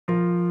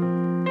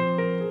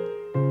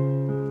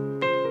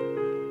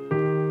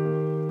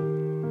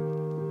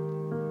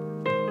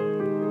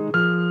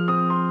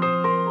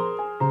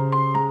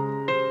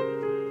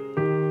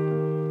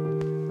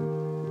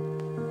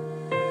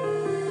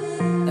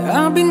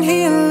I've been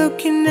here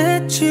looking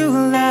at you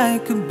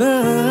like a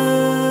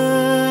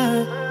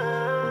bird.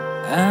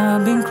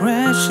 I've been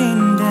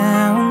crashing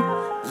down,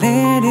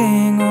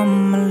 letting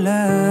on my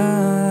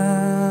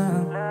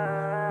love.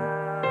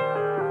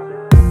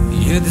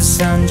 You're the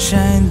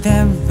sunshine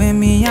that wake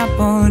me up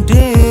all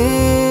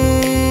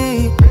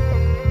day.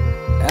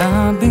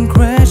 I've been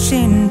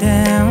crashing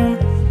down,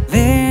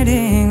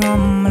 letting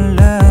on my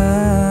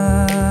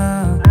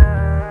love.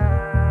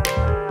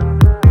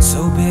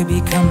 So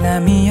baby, come light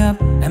me up,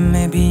 and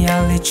maybe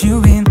I'll let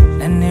you in.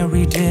 And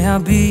every day I'll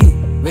be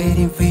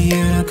waiting for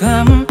you to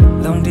come.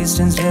 Long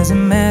distance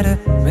doesn't matter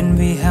when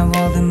we have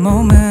all the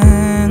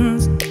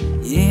moments.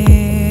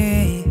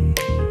 Yeah,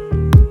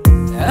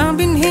 I've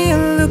been here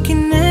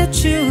looking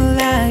at you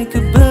like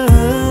a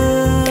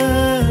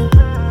bird.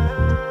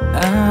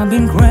 I've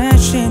been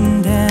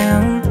crashing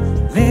down,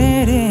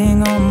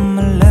 letting on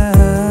my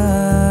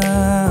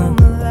love.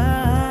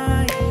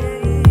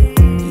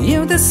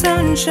 You're the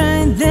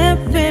sunshine that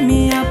wake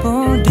me up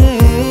all day.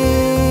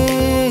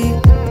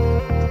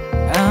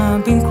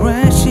 I've been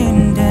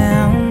crashing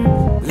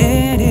down,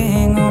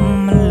 letting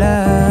on my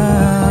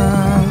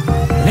love,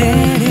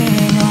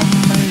 letting on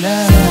my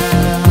love,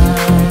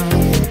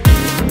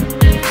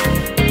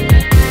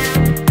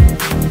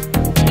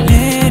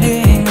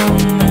 letting on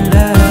my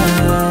love,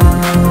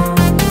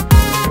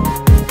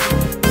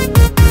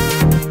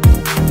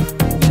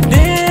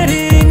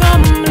 letting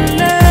on my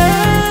love,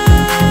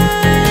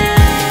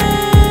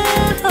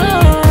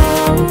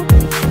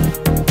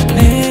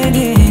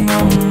 letting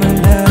on my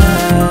love.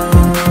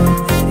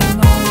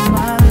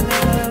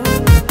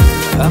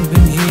 I've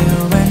been here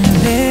and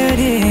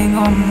letting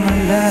on my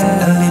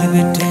love. A little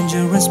bit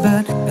dangerous,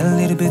 but a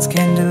little bit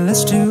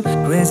scandalous too.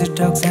 Crazy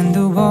talks and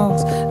the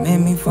walks made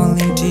me fall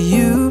into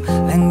you.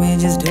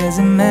 Languages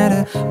doesn't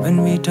matter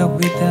when we talk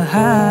with the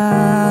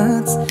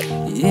hearts.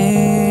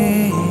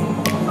 Yeah.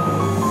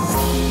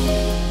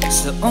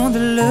 So all the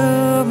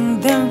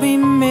love that we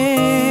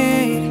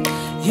made,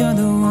 you're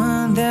the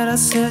one that I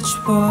search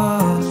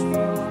for.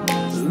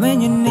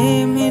 When your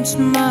name hits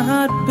my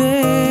heart,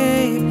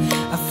 babe,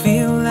 I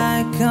feel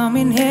like I'm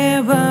in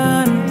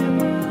heaven.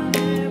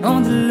 All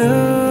the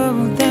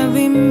love that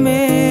we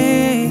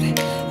made,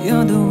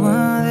 you're the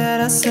one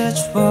that I search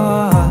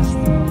for.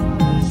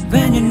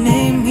 When your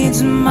name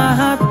hits my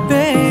heart, babe,